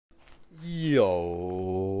Yo,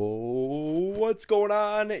 what's going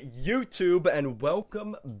on, YouTube, and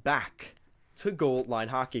welcome back to Goal Line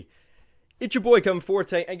Hockey. It's your boy Kevin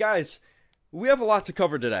Forte, and guys, we have a lot to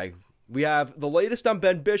cover today. We have the latest on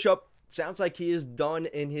Ben Bishop. Sounds like he is done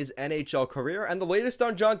in his NHL career, and the latest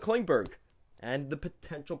on John Klingberg, and the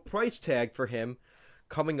potential price tag for him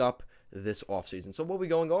coming up this offseason. So we'll be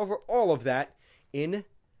going over all of that in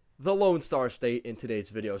the Lone Star State in today's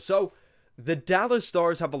video. So the Dallas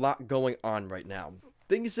Stars have a lot going on right now.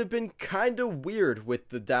 Things have been kind of weird with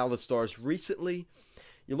the Dallas Stars recently.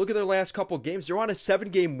 You look at their last couple games, they're on a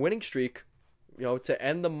 7-game winning streak, to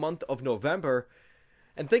end the month of November.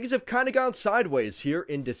 And things have kind of gone sideways here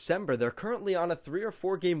in December. They're currently on a 3 or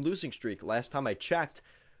 4 game losing streak last time I checked.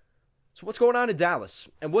 So what's going on in Dallas?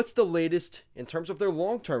 And what's the latest in terms of their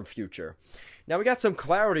long-term future? Now, we got some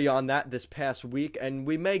clarity on that this past week, and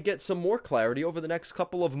we may get some more clarity over the next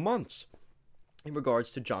couple of months in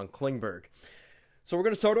regards to John Klingberg. So we're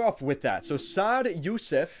going to start off with that. So Saad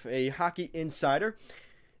Youssef, a hockey insider,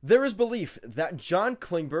 there is belief that John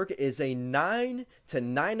Klingberg is a $9 to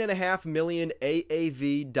 $9.5 million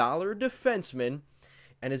AAV defenseman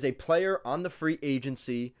and is a player on the free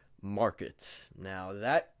agency market. Now,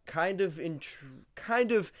 that kind of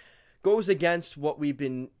goes against what we've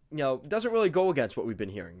been, doesn't really go against what we've been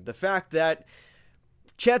hearing. The fact that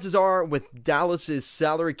chances are, with Dallas's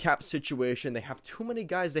salary cap situation, they have too many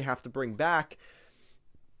guys they have to bring back,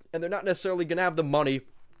 and they're not necessarily going to have the money.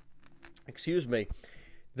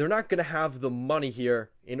 They're not going to have the money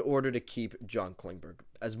here in order to keep John Klingberg.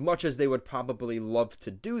 As much as they would probably love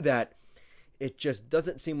to do that, it just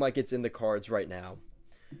doesn't seem like it's in the cards right now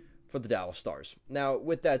for the Dallas Stars. Now,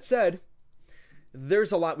 with that said,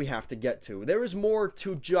 there's a lot we have to get to. There is more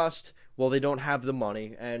to just, well, they don't have the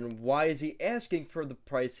money, and why is he asking for the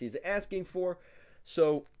price he's asking for?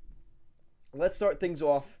 So let's start things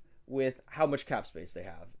off with how much cap space they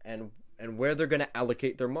have and where they're going to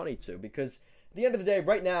allocate their money to. Because at the end of the day,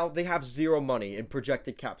 right now, they have zero money in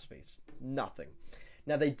projected cap space. Nothing.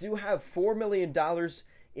 Now, they do have $4 million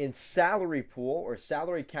in salary pool or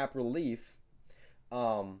salary cap relief.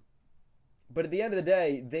 But at the end of the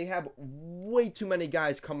day, they have way too many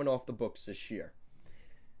guys coming off the books this year.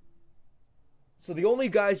 So the only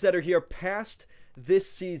guys that are here past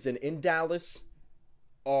this season in Dallas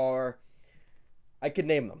are, I could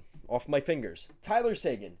name them off my fingers: Tyler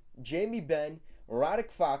Seguin, Jamie Benn,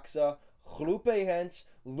 Radek Faksa, Chlupe Hentz,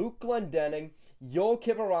 Luke Glendening, Joel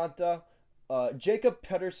Kiviranta, Jacob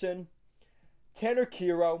Pedersen, Tanner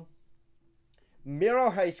Kiro,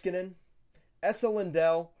 Miro Heiskanen, Esa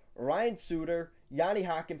Lindell, Ryan Suter, Yanni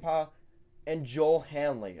Hakanpää, and Joel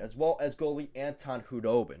Hanley, as well as goalie Anton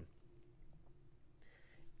Hudobin.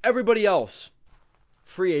 Everybody else,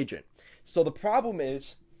 free agent. So the problem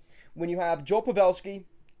is when you have Joe Pavelski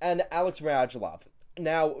and Alex Radulov.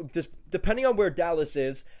 Now, depending on where Dallas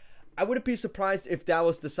is, I wouldn't be surprised if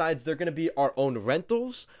Dallas decides they're going to be our own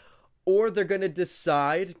rentals, or they're going to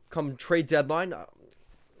decide come trade deadline,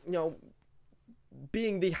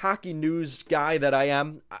 being the hockey news guy that I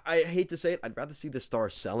am, I hate to say it, I'd rather see the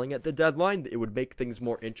Stars selling at the deadline. It would make things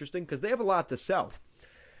more interesting because they have a lot to sell.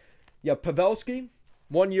 Yeah, Pavelski,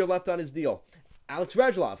 1 year left on his deal. Alex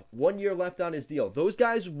Radulov, 1 year left on his deal. Those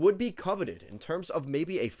guys would be coveted in terms of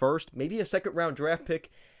maybe a first, maybe a second-round draft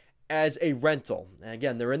pick as a rental. And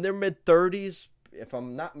again, they're in their mid-30s, if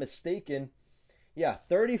I'm not mistaken. Yeah,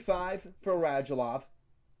 35 for Radulov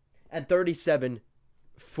and 37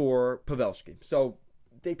 for Pavelski. So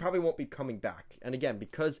they probably won't be coming back. And again,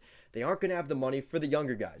 because they aren't going to have the money for the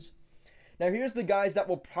younger guys. Now, here's the guys that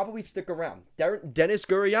will probably stick around. Denis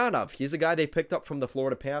Gurianov. He's a guy they picked up from the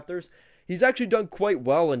Florida Panthers. He's actually done quite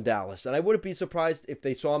well in Dallas. And I wouldn't be surprised if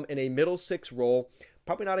they saw him in a middle six role.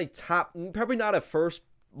 Probably not a first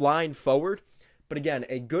line forward. But again,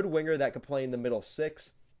 a good winger that could play in the middle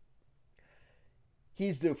six.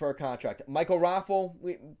 He's due for a contract. Michael Raffl,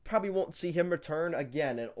 we probably won't see him return.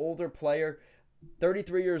 Again, an older player,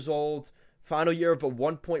 33 years old, final year of a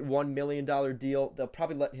 $1.1 million deal. They'll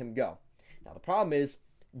probably let him go. Now, the problem is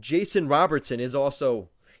Jason Robertson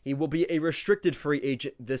he will be a restricted free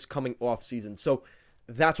agent this coming offseason. So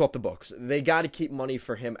that's off the books. They got to keep money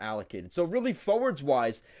for him allocated. So really,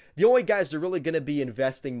 forwards-wise, the only guys they're really going to be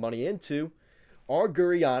investing money into are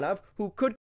Gurianov, who could